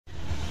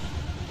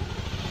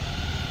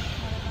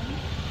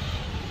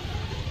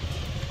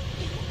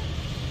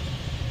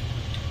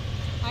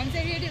हामी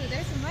चाहिँ रेडी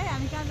हुँदैछौँ है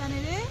हामी कहाँ जाने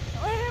रे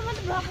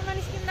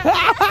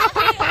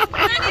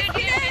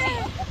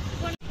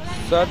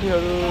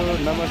साथीहरु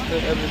नमस्ते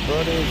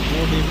everybody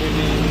good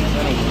evening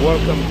and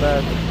welcome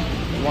back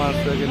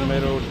once again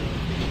मेरो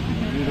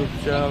युट्युब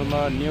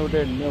च्यानलमा न्यू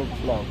डे न्यू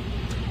भ्लग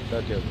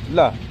साथीहरु ल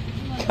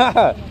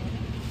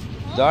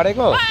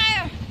झरेको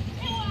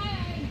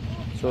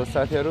सो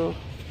साथीहरु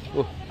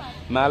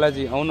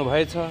मालाजी आउनु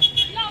भएछ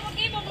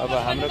अब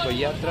हाम्रो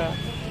यात्रा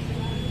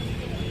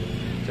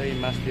चाहिँ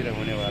मास्तिर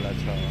हुनेवाला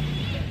छ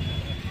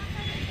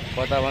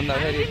कता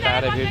भन्दाखेरि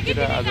तारेभिरतिर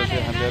आज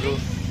चाहिँ हामीहरु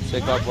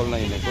सेकअप बोल्न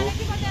हिँडेको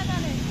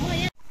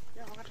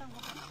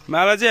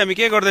माला चाहिँ हामी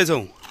के गर्दै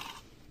छौं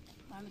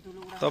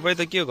तपाई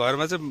त के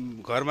घरमा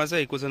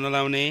चाहिँ कुछ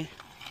नलाउने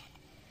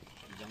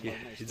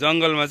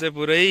जंगलमा चाहिँ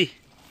पुरै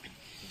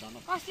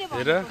कसले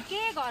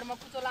के घरमा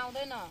कुचो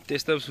लाउँदैन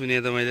त्यस्तो सुने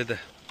त मैले त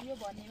यो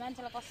भन्ने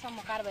मान्छेलाई कसम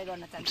कारबाही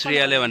गर्न चाहन्छु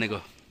श्रेयाले भनेको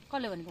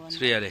कसले भनेको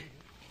श्रेयाले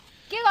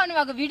के गर्नु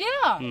भएको भिडियो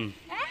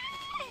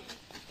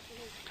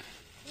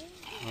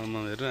हेर्नु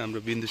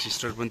हाम्रो बिन्दु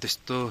सिस्टर पनि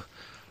त्यस्तो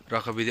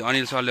रखबिदी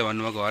अनिल सरले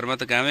भन्नुभएको घरमा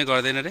त कामै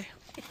गर्दैन रे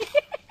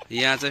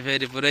यहाँ चाहिँ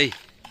फेरि पुरै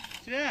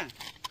श्रेया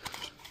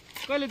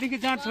कहिलेदेखि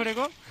जाँड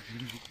छोडेको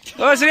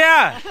ओ श्रेया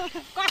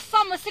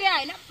कसम श्रेया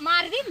हैन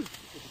मार्दिम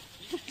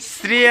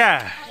श्रेया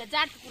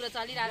जातको कुरा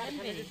चलिरहेको नि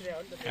फेरि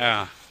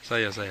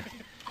सही हो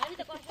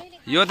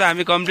यो त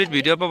हामी कम्प्लिट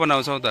भिडियो पो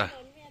बनाउँछौँ त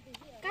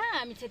कहाँ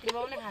हामी छेत्री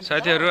बाउले खान्छ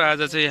साथीहरु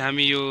आज चाहिँ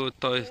हामी यो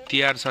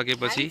तिहार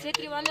सकेपछि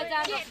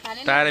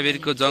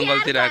तारेभिरको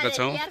जंगलतिर आएको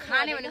छौँ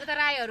खाने भनेको त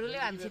राईहरुले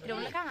हामी छेत्री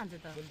बाउले कहाँ खान्छ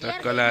त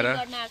टक्कलाएर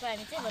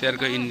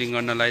तिहारको इन्डिङ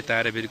गर्नलाई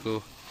तारेभिरको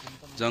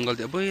जंगल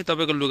अब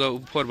तपाईको लुगा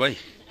फोहोर भई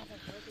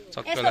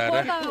चक्कर लाएर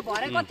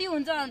भरे कति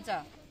हुन्छ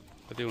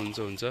कति हुन्छ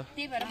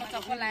त्यही भएर म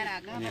चक्कर लाएर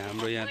आएको अनि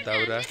हाम्रो यहाँ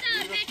दाउरा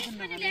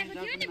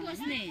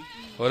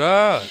हो र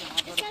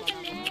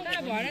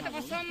भरे त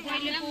कसम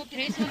अहिलेको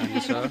फ्रेस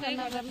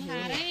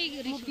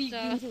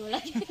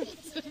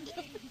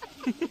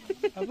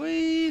अबै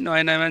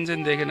नयाँ नयाँ मान्छे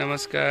नि देखे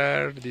नमस्कार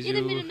दिजु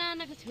मेरो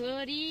नानाको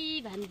छोरी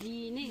भान्जी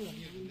नै हो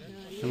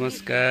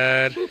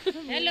नमस्कार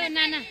हेलो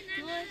नाना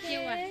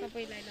केवा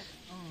सबैलाई ल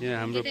यहाँ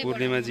हाम्रो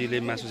पूर्णिमाजीले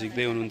मासु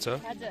झिक्दै हुनुहुन्छ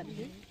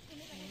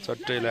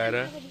चट्टै लाएर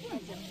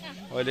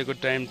अहिलेको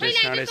टाइम चाहिँ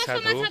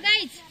 7:30 हो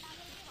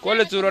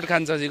कसले चुरोट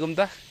खान्छ झिकुम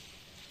त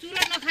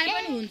चुरोट नखाए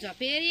पनि हुन्छ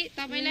फेरि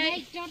तपाईलाई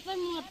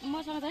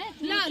मसँग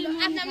ल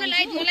आफ्नो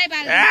लाइट मलाई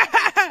बाल्नु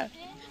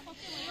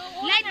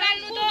लाइट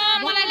बाल्नु त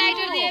मलाई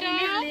लाइटर दिएर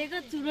लिएको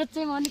चुरोट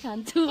चाहिँ म नि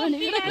खान्छु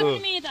भनेको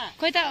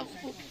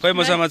खै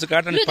मसँग चाहिँ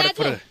काट्न नि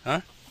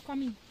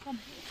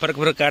फरक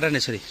फरक काट नि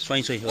यसरी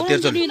स्वाई हो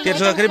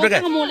तेर्सो आखिर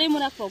प्रकार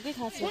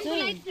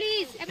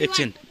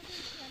एकछिन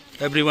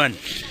एभ्रीवन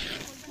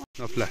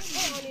नफ्ला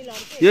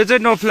यो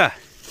चाहिँ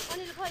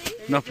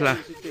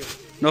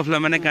नफ्ला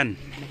माने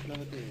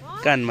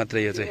कान मात्र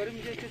यो चाहिँ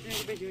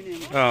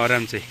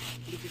आराम चाहिँ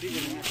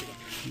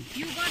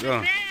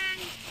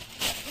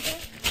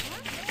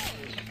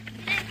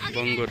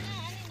बङ्गुर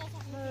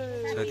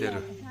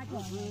साथीहरु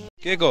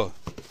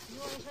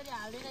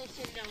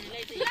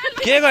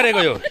के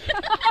गरेको यो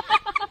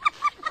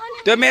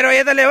त्यो मेरो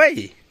यता ल्याऊ है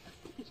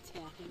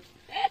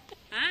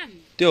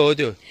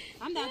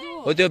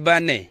त्यो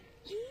बान्ने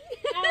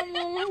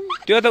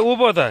त्यो त उ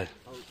पो त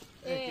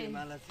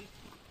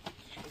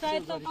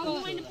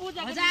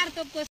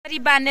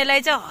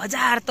बान्नेलाई चाहिँ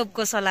 1000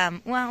 तोपको सलाम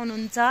उहाँ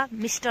हुनुहुन्छ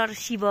मिस्टर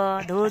शिव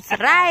ध्वज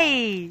राई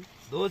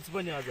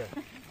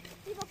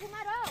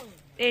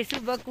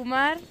शुभ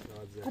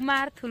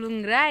कुमार थुलुङ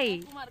राई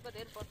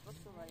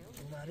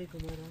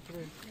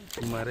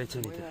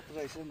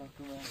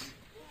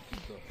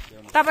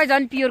तपाईं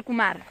झन् प्योर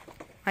कुमार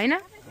हैन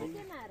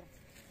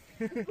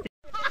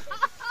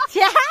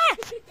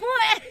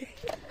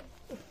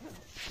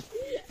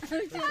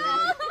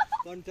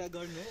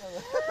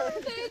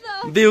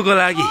बिउको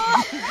लागि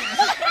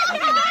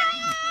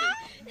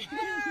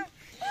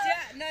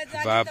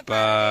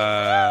बाबा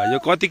यो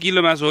कति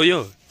किलो मासु हो यो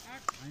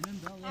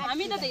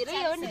हामी त धेरै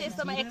हो नि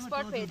त्यसमा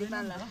एक्सपर्ट फेरि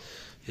मान्ला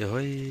ए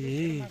होइ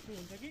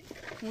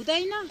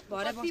हुँदैन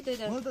भरे बस्दै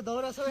जा म त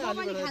दौरा सबै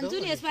हालेर खान्छु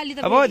नि यसपाली त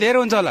अब धेरै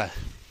हुन्छ होला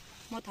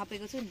म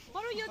थपेको छु नि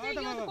अरु यो चाहिँ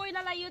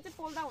कोइलालाई यो चाहिँ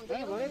पोल्दा हुन्छ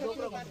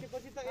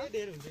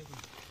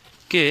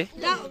के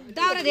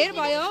दाउरा धेरै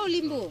भयो हौ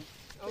लिम्बू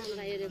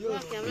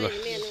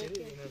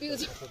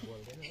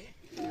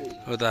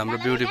हो त हाम्रो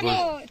ब्युटिफुल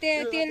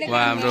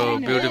हाम्रो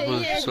ब्युटिफुल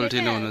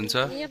सोल्टिनो हुनुहुन्छ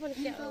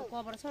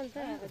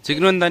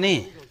चिक्नु नि त नि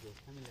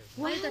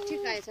मैले त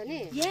ठिक आएछ नि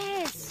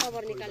यस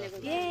कभर निकालेको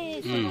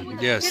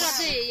यस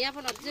यहाँ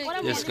पनि अझै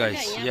यस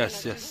गाइस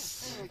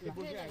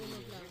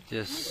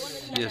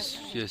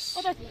यस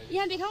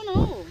यहाँ देखाउ न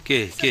हौ के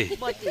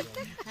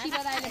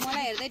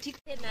मलाई हेर्दै ठिक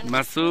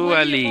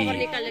मासुवाली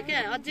निकाल्यो के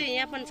अझै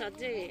यहाँ पनि छ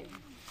अझै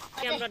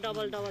क्यामेरा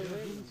डबल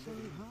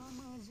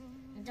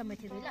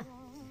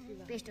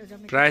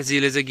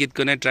प्रायजीले चाहिँ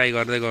गीतको नै ट्राई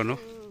गर्दै गर्नु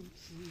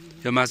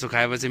यो मासु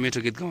खाएपछि मिठो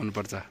गीत गाउनु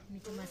पर्छ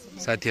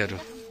साथीहरु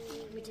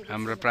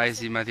हाम्रो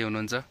प्रायजी माथि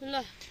हुनुहुन्छ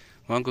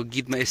उहाँको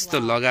गीतमा यस्तो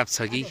लगाव छ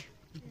कि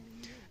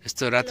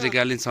यस्तो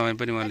रात्रिकालीन समय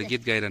पनि उहाँले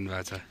गीत गाइरहनु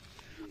भएको छ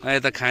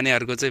यता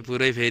खानेहरूको चाहिँ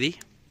पुरै फेरि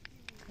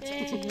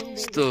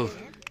यस्तो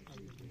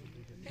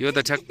यो त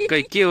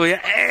ठ्याक्कै के हो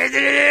यहाँ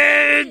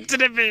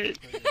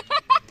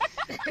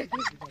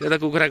यो त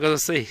कुखुराको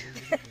जस्तै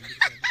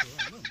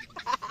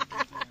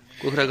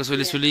कुखुराको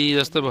सुली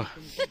जस्तो भयो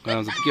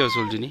के हो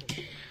सोल्टी नि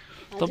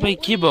तपाईँ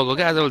के भएको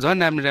क्या आजकल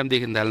झन् राम्रो राम्रो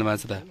देखिन थाल्नु भएको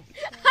छ त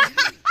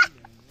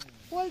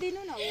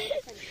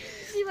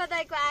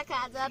शिवदाईको आँखा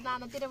आज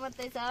नानातिर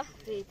मात्रै छ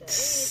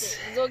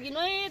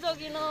जोगिनु है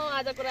जोगिनु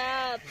आजको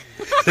रात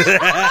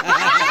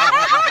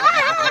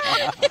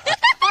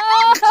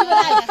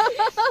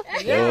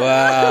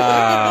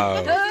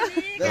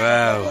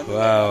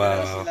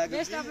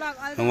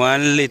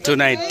Only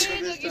tonight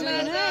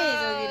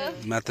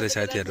मात्रै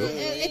साथीहरू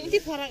यति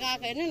फरक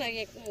आएको हैन न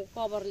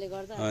कभरले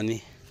गर्दा अनि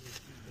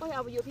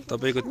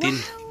तपाईको 3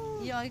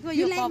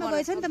 यो लाइनमा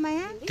गएछ नि त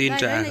माया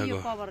 3टा आँखाको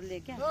कभरले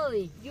क्या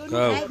यो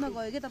लाइनमा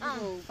गयो के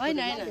तपाईको हैन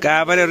हैन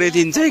काबरे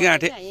रेतिन चाहिँ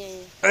गाँठे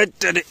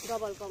अट्टरे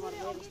डबल कभर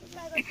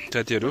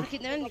साथीहरू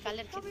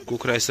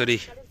कुखुरा यसरी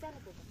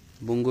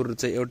बुङ्गुर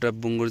चाहिँ एउटा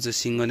बुङ्गुर चाहिँ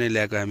सिंह नै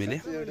ल्याएको हामीले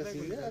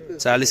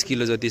 40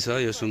 किलो जति छ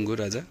यो सुँगुर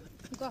आज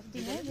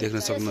देख्न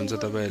सक्नुहुन्छ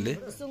तपाईहरुले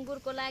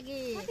सुँगुरको लागि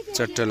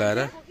चट्ट लाएर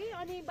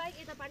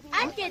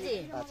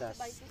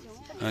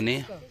अनि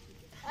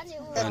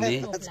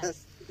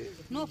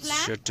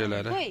चट्ट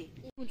लाएर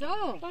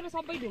तर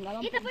सबै ढुङ्गामा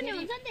पनि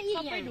हुन्छ नि त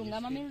सबै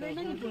ढुङ्गामा मिल्दैन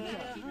नि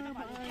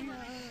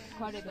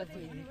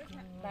खडेपछि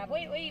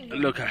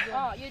लोखा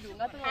यो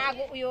ढुङ्गा त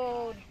आगो यो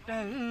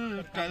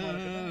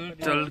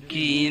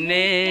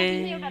ढल्किने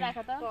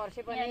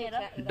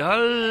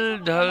ढल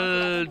ढल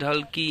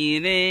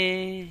ढल्किने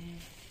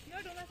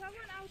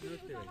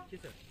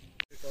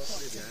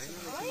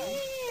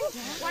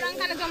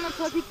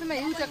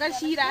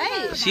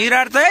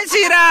सिरा त है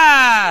सिरा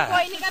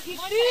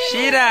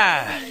सिरा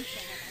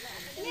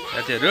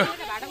साथीहरू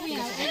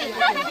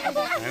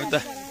हामी त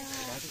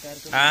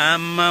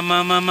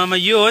आमामामामा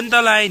यो हो नि त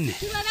लाइन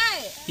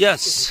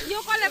यस यो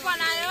कसले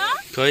बनायो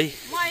खै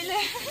मैले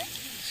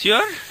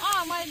स्योर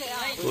मैले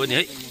हो नि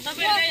है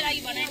तपाईलाई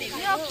लागि बनाइदिएको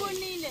यो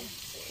कुन्नीले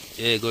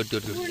ए गुड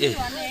गुड गुड ए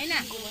हैन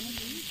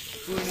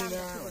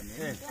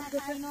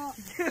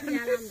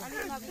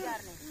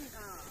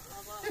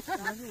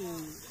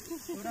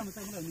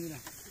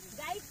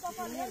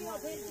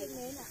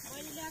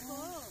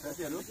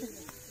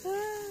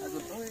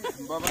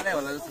बबाले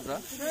होला जस्तो छ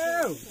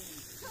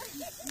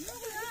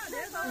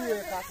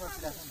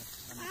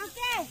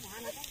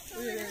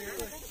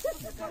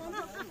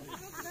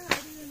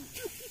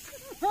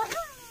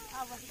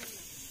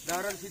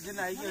दाउरा सिजन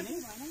आइयो नि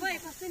खोइ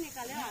कस्तो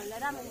निकाल्यो हल्ला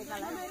राम्रो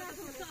निकाल्यो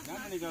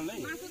राम्रो निकाल्नु है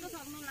मासु त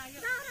सक्नु लाग्यो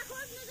दाउरा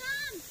खोज्नु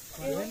जान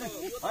हैन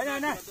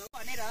हैन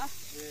भनेर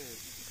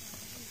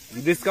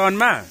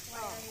डिस्काउन्टमा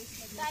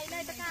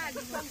दाइलाई त कहाँ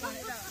डिस्काउन्ट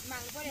भनेर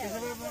माग्नु पर्यो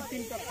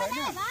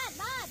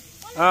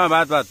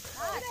भात भात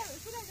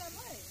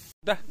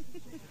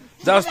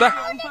जाओस् त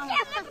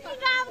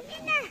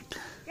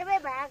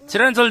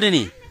छिरान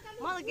सोल्टिनी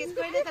मलाई गीत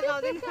कहिले त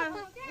गाउँदैन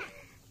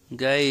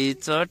गाई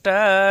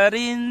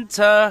चटारिन्छ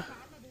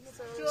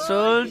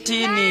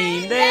सोल्टिनी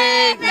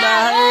देख्दा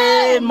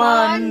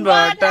मन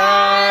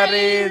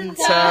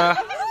बटारिन्छ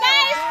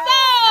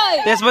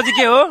त्यसपछि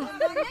के हो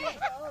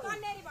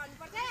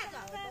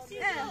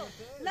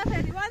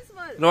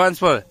रोमान्स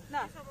फोर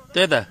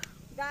त्यही त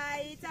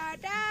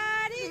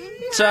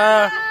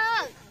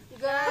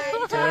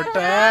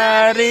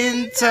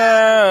चटारिन्छ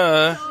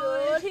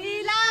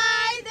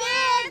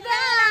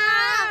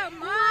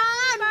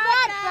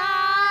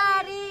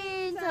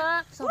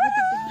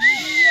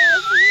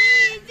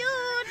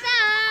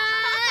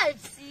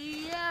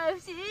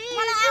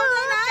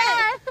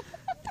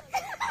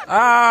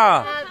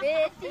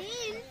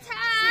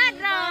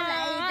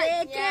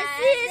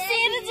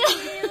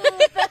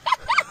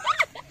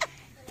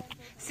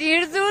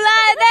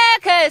सिर्जुलाई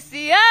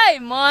देखेसी है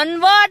मन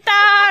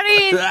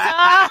बटारिन्छ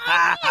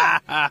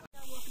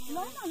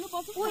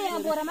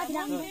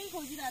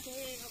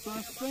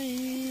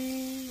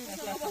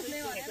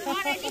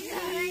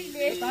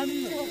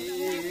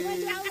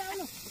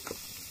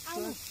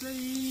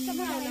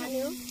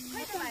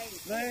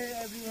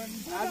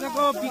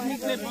आजको पिकनिक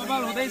चाहिँ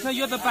बबाल हुँदैछ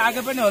यो त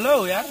पाके पनि होला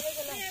हौ यार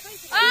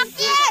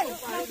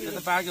यो त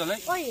पाके होला है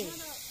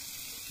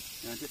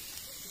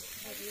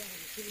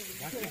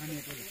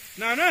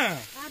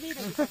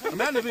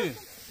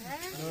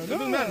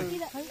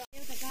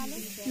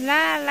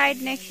ला लाइट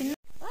नेक्सन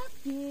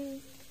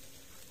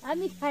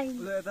हामी खाइन्छ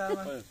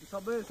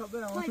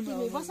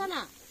बस न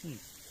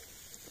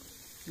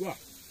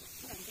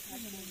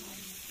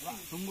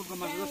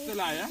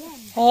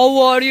How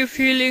are you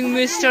feeling,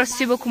 Mr.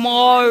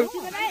 Sivakumar?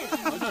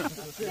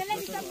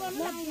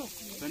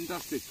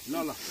 Fantastic. ल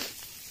ल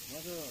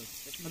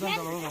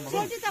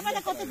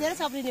तपाईलाई कति धेरै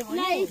सब्रिने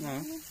भयो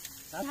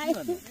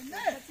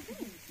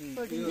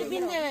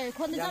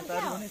खोज्नु जान्छ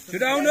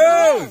छिटो आउनु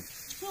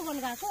के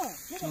गर्नु गएको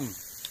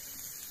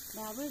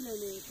बाबै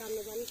लैले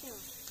तान्नु जान्छ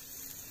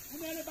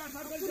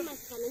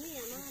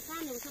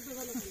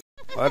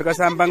अर्का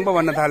साम्पाङ पो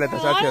भन्न थाले त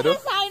साथीहरू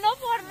साइनो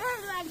पर्छ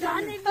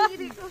जाने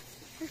बिग्रेको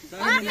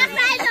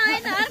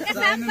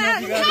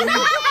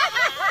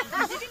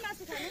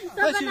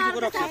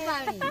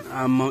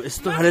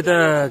यस्तो खाले त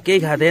केही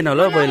खाँदैन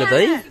होला पहिला त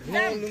है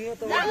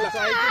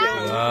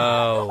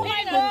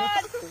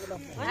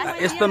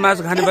यस्तो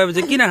मासु खाने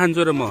भएपछि किन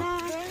खान्छु र म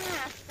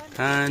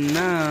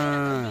खाना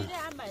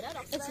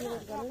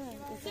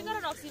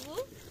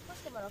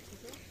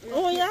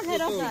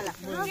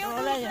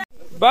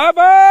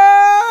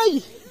बाबाई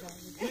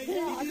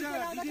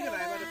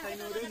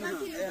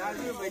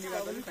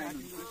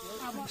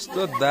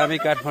यस्तो दामी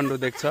काठमाडौँ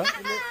देख्छ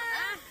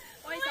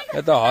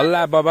यता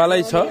हल्ला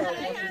बबालै छ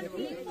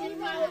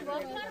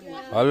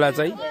हल्ला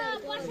चाहिँ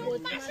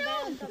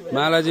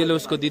मालाजीले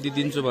उसको दिदी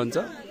दिन्छु भन्छ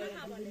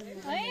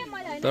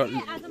तर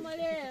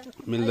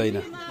मिल्दैन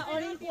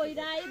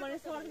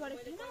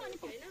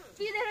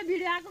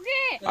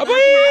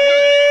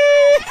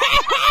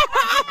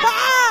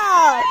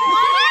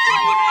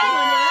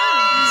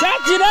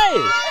साँच्ची नै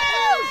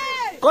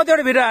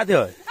कतिवटा भिडियो आएको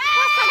थियो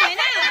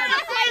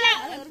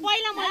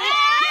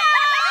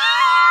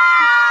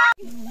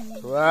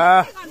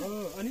वाह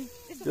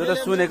यो त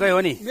सुनेकै हो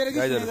नि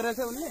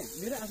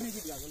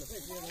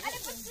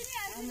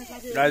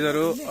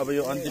गाइजहरू अब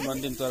यो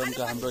अन्तिम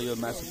चरणको हाम्रो यो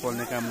मासु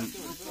पोल्ने काम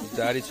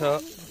जारी छ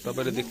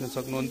तपाईले देख्न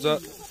सक्नुहुन्छ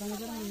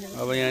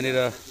अब यहाँनिर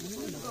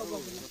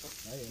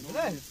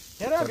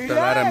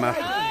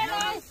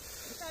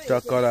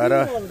टक्कर आएर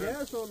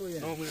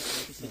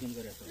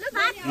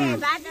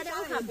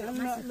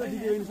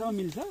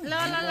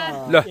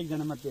ल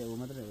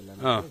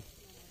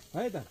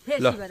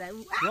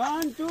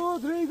 1 2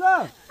 3 गो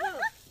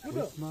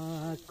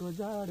क्रिसमसको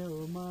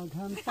जाडोमा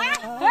घाम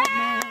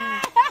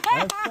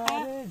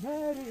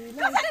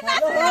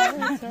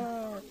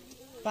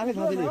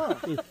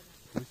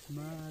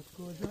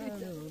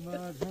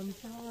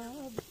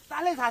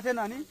ताले थाहा छैन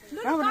अनि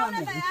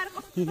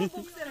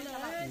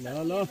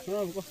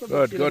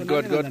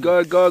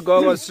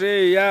गुड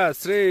श्रेया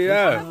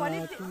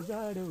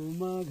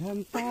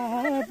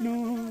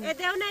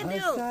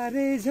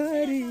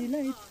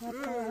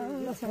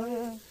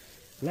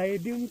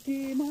लाइदिउँ कि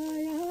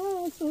माया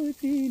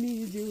सोचिनी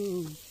जिउ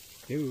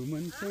त्यो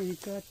मन चाहिँ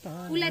कता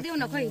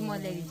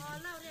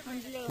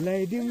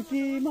लाइदिउँ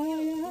कि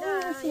माया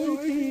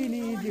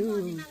सोचिनी जिउ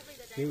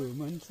त्यो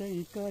मन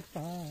चाहिँ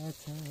कता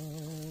छ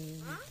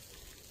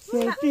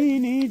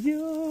सोचिनी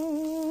जिउ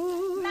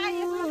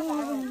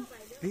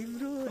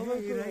तिम्रो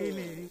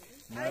हृदयले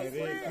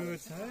मरेको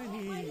छ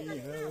नि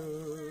हो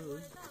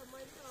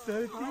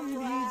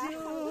सोचिनी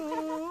जिउ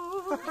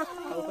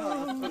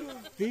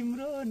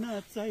तिम्रो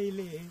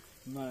नचाइले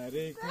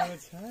मरेको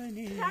छ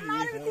नि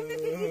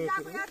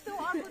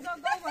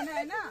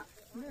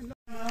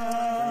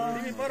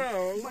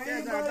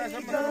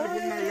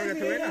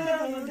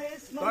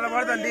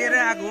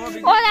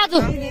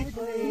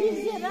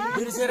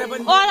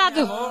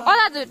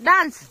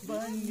डान्स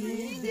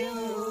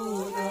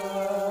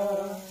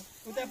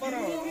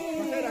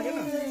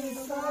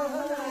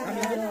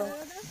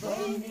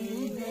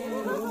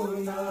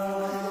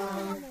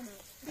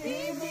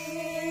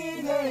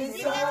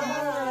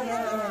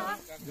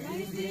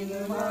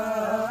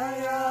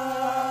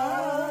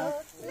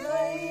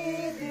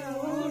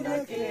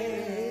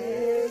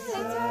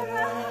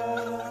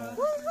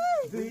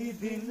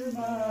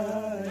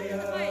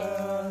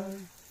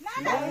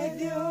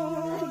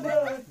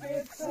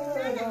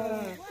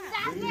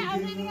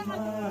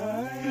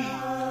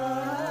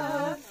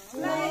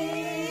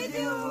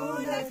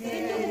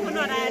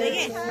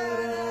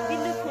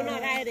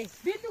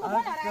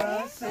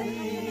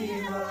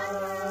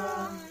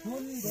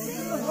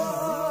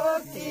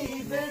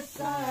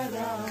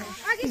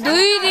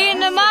दुई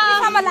दिनमा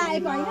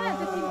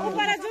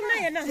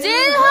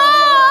जिल हो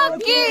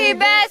कि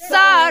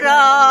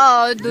बेसारा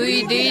दुई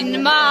दिन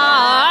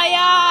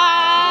माया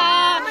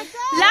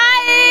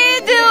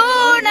लाइदिउ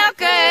न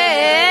के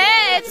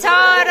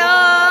छारा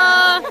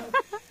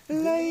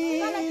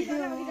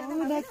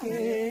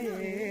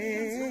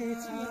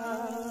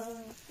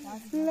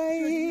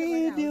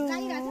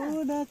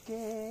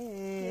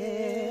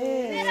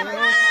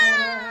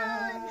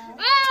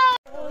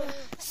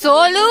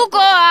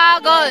सोलुको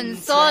आँगन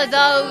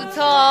सजाउँछ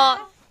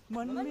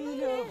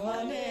मनमिलो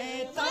भने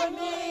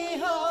तनी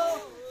हो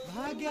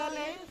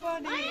भाग्यले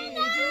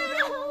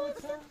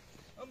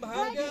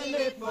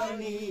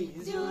पनि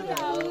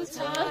जुराउँछ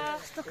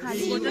यस्तो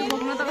खाली बोतल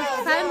बोक्न त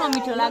साह्रै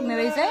नमिठो लाग्ने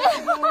रहेछ है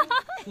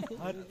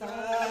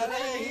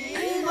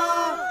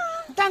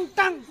tongue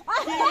tongue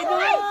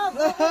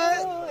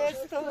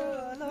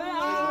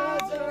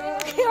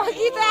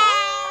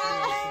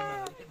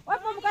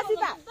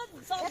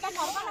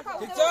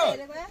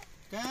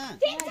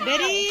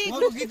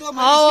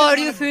How are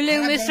you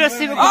feeling, Mr.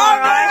 Siva?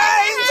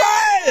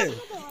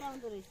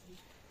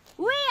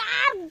 We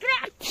are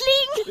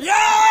grappling.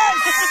 Yes!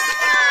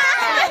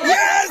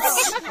 Yes!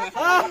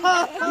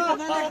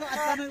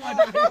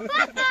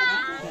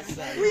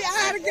 We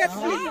are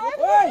grappling.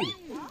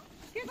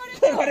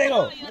 के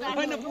गरेको?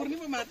 हैन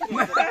पूर्णिमा मात्र।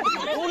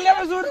 उले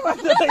पो सुरु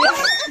गर्छ त यार।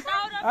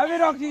 हामी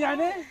रक्सी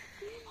जाने?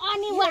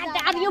 अनि what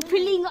are you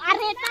feeling?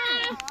 अरे त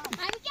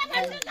हामी के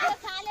भन्नु त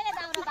सालेले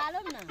दाउरा बालो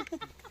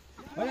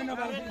एउटा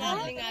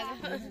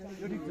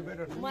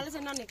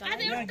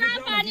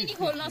पानी नि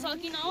खोल्न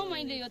सकिन हौ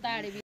मैले यो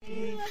ताडे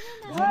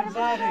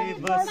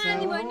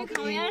पानी पनि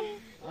खाऊ यार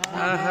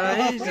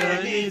आहै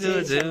जलिलो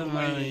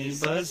जमाई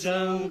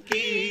बसाउ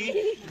कि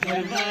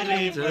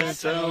घरबारे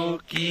बसाउ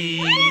कि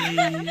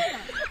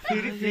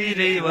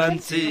फिरै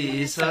भन्छी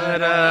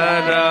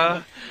सरारा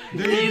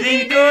दुई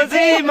दिनको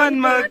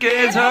जीवनमा के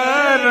छ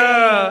र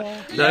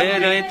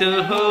धेरै त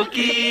हो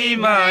कि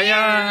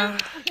माया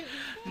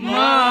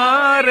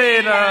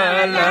मरेर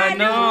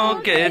लानु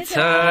के छ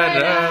र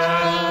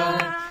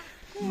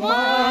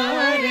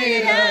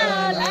मरेर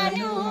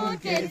लानु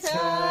के छ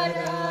र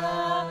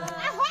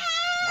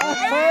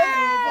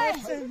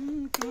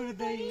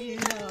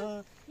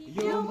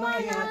यो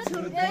माया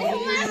छुट्दैन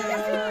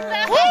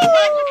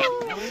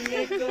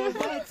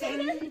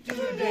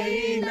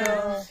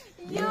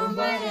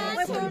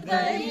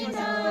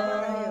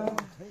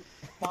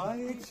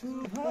पाएछु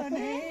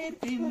भने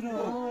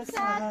तिम्रो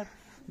साथ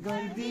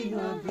गर्दिन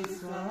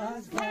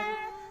विश्वास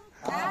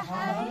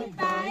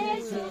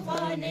पाएछु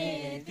भने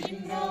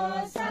तिम्रो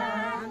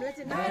साथ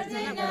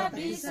गर्दिन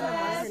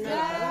विश्वास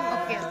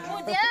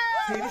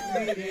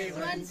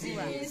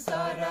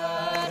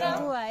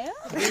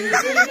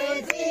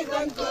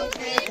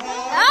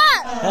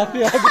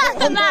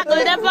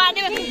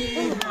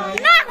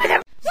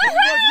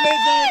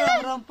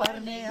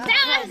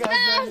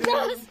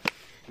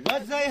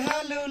गजै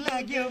हालु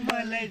लाग्यो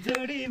मलाई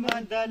जोडीमा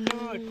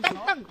दलुट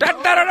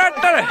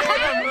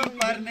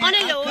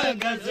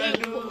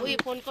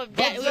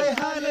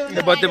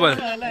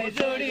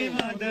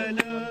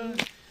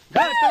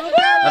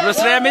हाम्रो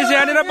श्रेया मिस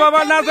यहाँनिर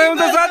बबाल नाच्दै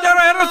हुन्छ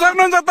साथीहरू हेर्न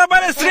सक्नुहुन्छ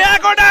तपाईँले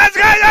श्रेयाको डान्स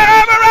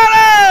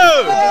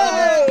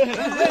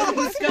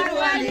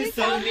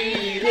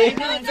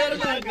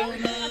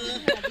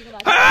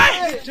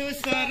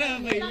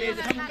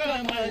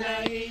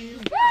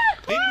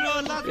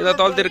यता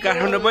तलतिर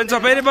काठमाडौँ पनि छ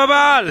फेरि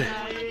बबाल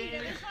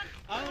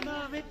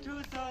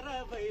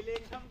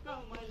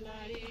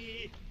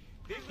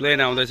प्लेन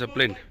आउँदैछ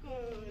प्लेन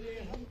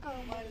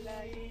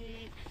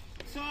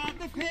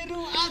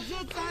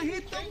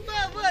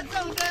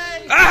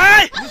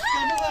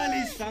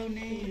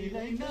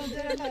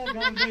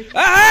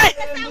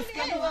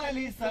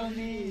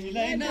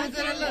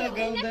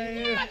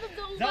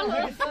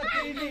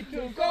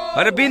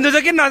अरे बिन्दु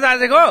चाहिँ किन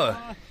नजाँचेको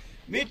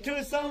मिठो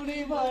साउनी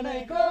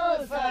भनेको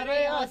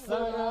साह्रै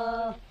असर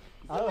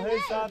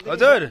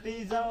हजुर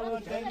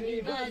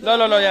ल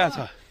ल ल यहाँ छ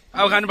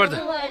अब खानुपर्छ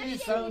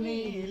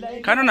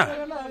खानु न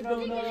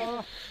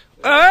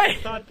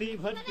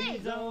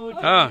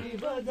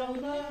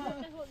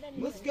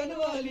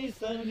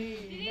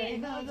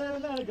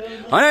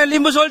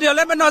लिम्बू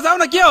सोल्टीहरूलाई पनि नजाऊ न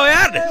के हो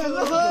यार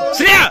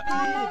श्रेया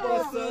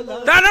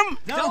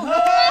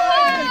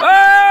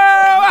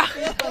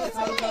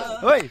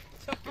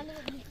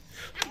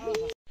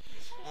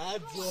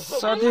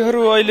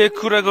साथीहरू अहिले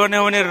कुरा गर्ने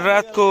हो भने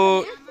रातको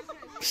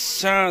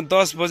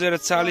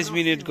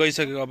 10:40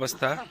 गइसकेको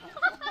अवस्था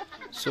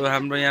सो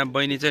हाम्रो यहाँ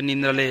बहिनी चाहिँ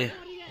निन्द्राले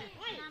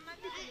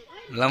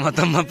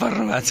लमतम्म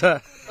पर्नु भएको छ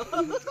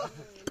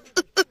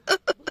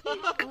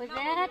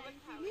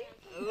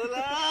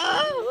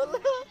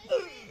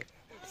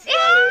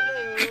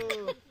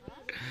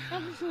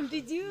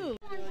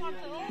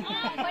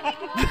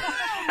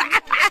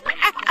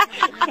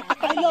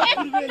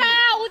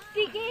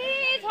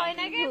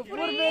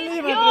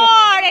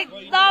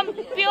एकदम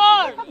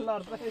प्योर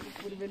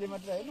पूर्वेली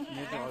मात्रै हैन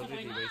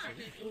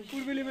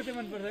पूर्वेली मात्रै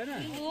मन पर्छ हैन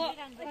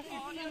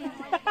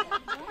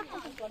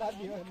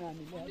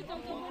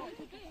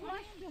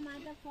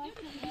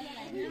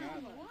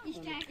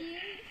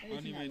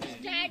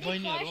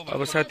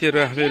अब साथीहरू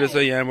हामीहरू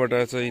चाहिँ यहाँबाट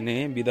चाहिँ नै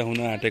बिदा हुन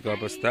आँटेको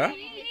अवस्था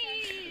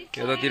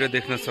यतातिर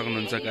देख्न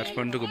सक्नुहुन्छ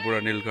काठमाडौँको बुढा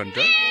नीलकण्ठ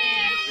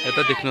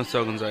यता देख्न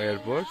सक्नुहुन्छ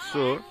एयरपोर्ट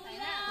सो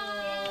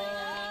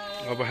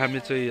अब हामी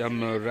चाहिँ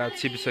हाम्रो रात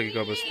छिपिसकेको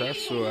अवस्था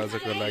सो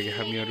आजको लागि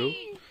हामीहरू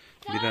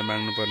बिदा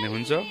माग्नुपर्ने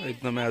हुन्छ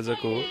एकदमै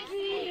आजको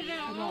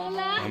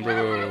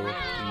हाम्रो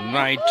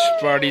नाइट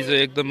पार्टी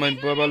चाहिँ एकदमै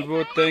बबाल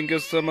भयो thank you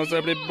so much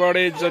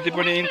everybody जति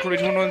पनि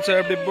इन्क्लुडेड हुनुहुन्छ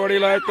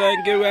एभ्रीबडीलाई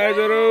थ्याङ्क यू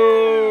गाइजहरू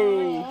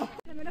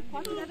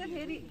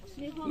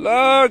ल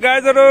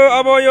गाइजहरू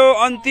अब यो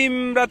अन्तिम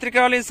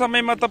रात्रिकालीन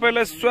समयमा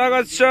तपाईलाई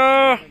स्वागत छ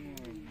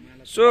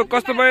सो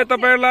कस्तो भयो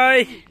तपाईलाई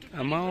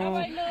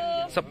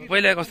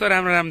सबैलाई कस्तो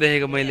राम्रो राम्रो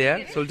देखेको मैले यार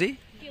सोल्टी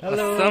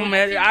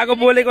आगो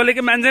बोलेकोले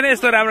कि मान्छे नै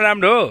यस्तो राम्रो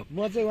राम्रो हो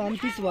म चाहिँ वान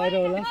पिस भएर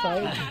होला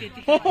सायद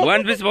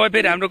वान पिस भयो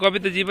फेरि हाम्रो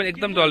कविताजी पनि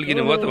एकदम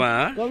टल्किनु भयो त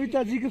उहाँ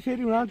कविताजीको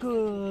फेरि उहाँको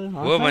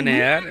हो भने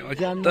यार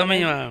एकदमै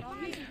उहाँ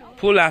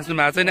फुल हाँस्नु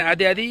भएको छैन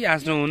आधी आधी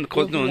हाँस्नु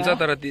खोज्नुहुन्छ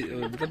तर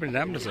पनि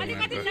राम्रो छ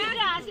उहाँको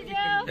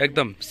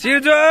एकदम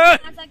सिर्जो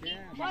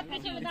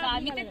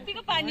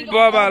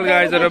बबाल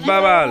गाइजहरू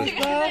बबाल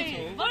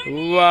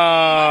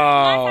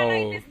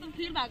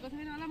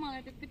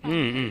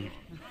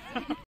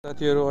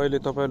साथीहरू अहिले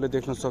तपाईँहरूले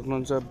देख्न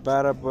सक्नुहुन्छ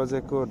 12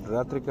 बजेको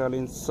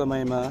रात्रिकालीन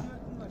समयमा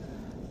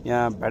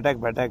यहाँ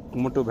भ्याटाक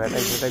मुटु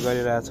भ्याटाक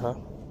गरिरहेछ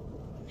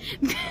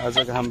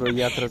आजको हाम्रो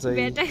यात्रा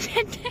चाहिँ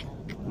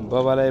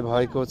बाबालाई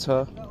भएको छ।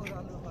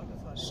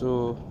 सो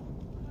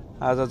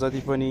आज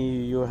जति पनि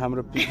यो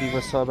हाम्रो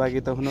पिकनिकमा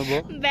सहभागिता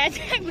हुनुभयो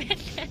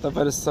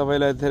तपाईहरु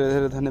सबैलाई धेरै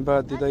धेरै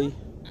धन्यवाद दिदै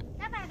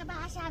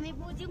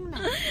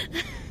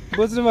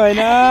बुझ्नु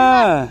भएन।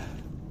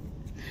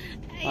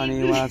 अनि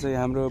उहाँ चाहिँ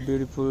हाम्रो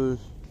ब्युटिफुल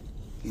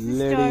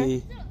लेडी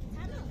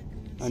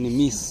अनि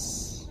मिस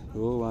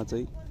हो उहाँ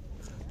चाहिँ।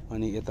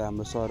 अनि यता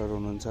हाम्रो सरहरू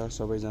हुनुहुन्छ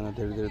सबैजना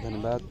धेरै धेरै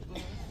धन्यवाद।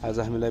 आज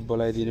हामीलाई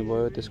बोलाइदिनु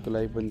भयो त्यसको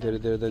लागि पनि धेरै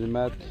धेरै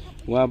धन्यवाद।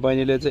 उहाँ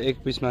बहिनीले चाहिँ एक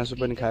पिस मासु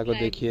पनि खाएको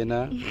देखिएन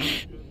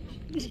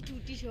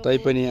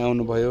तैपनि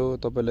आउनुभयो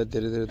तपाईलाई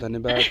धेरै धेरै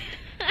धन्यवाद।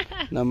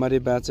 नमरी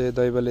बाँचे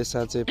दैवले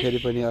साँचे फेरि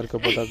पनि अर्को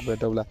पटक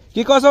भेटौँला।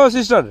 के कसो हो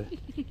सिस्टर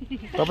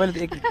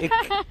तपाईले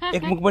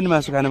एक मुख पनि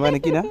मासु खानु भएन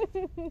किन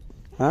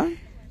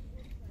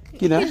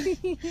किन?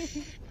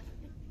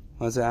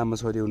 उहाँ चाहिँ आमा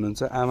छोरी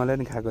हुनुहुन्छ। आमाले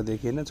पनि खाएको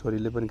देखिएन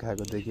छोरीले पनि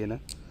खाएको देखिएन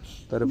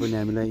तर पनि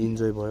हामीलाई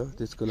इन्जोय भयो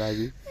त्यसको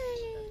लागि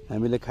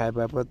हामीले खाए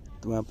बापत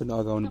उहाँ पनि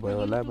अगाउनु भयो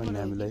होला भन्ने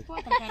हामीलाई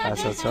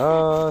आशा छ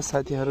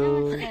साथीहरू।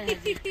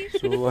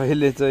 सो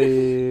अहिले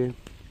चाहिँ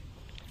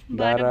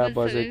 12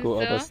 बजेको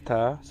अवस्था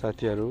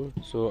साथीहरू।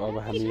 सो अब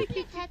हामी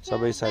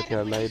सबै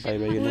साथीहरूलाई बाइ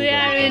बाइ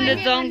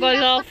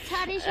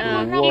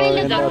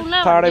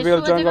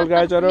जङ्गल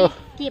गाइजहरू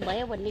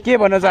के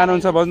भन्न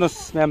चाहनुहुन्छ भन्नुहोस्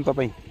म्याम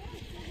तपाईँ?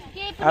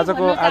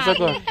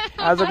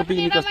 आजको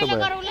पिकनिक कस्तो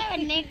भयो?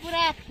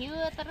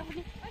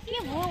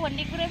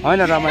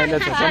 होइन रमाइलो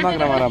छ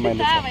समग्रमा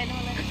रमाइलो छ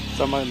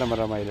समग्रमा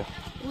रमाइलो।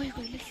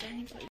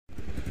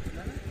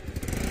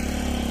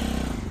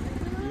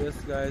 यस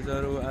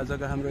गाइजहरू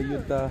आजको हाम्रो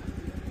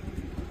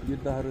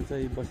युद्धहरू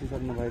चाहिँ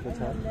बसिसक्नु भएको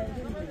छ।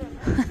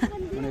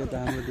 अनि यता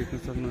हाम्रो देख्न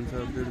सक्नुहुन्छ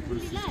ब्युटिफुल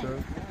सिस्टर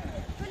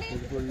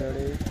ब्युटिफुल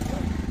लेडी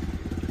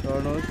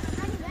टर्नोस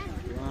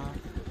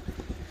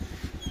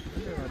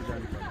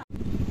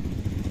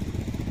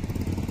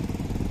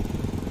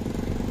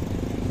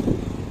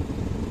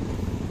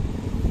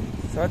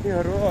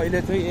साथीहरू। अहिले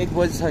चाहिँ 1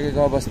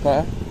 बजिसकेको अवस्था।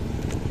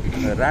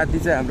 राति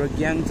चाहिँ हाम्रो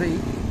ग्याङ चाहिँ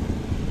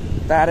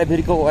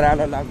तारेभिरको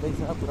ओह्रालो लाग्दैछ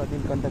पुरा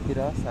नीलकण्ठतिर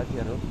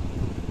साथीहरू।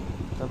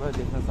 तपाईँ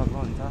देख्न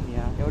सक्नुहुन्छ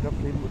यहाँ एउटा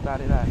फिल्म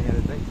उतारेर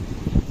हामीहरू चाहिँ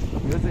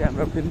यो चाहिँ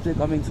हाम्रो फिल्म चाहिँ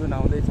कमिङ सुन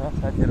आउँदैछ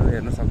साथीहरू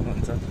हेर्न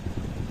सक्नुहुन्छ।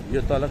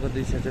 यो तलको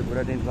दृश्य चाहिँ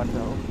पुरा नीलकण्ठ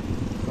हो।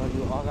 र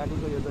यो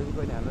अगाडिको यो जति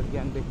पनि हाम्रो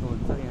ग्याङ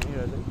देख्नुहुन्छ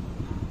यहाँनिर चाहिँ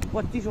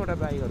 25 वटा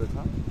बाइकहरू छ।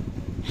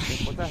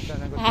 50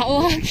 जनाको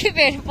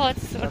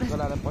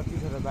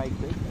 25 वटा बाइक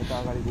चाहिँ यता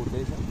अगाडि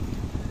कुद्दैछ।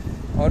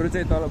 अरू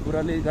चाहिँ तल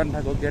पुरा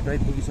नीलकण्ठको गेट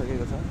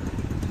आइपुगिसकेको छ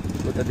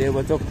उता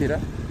देवचोकतिर।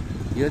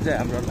 यो चाहिँ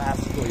हाम्रो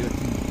लास्टको यो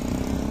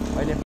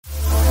अहिले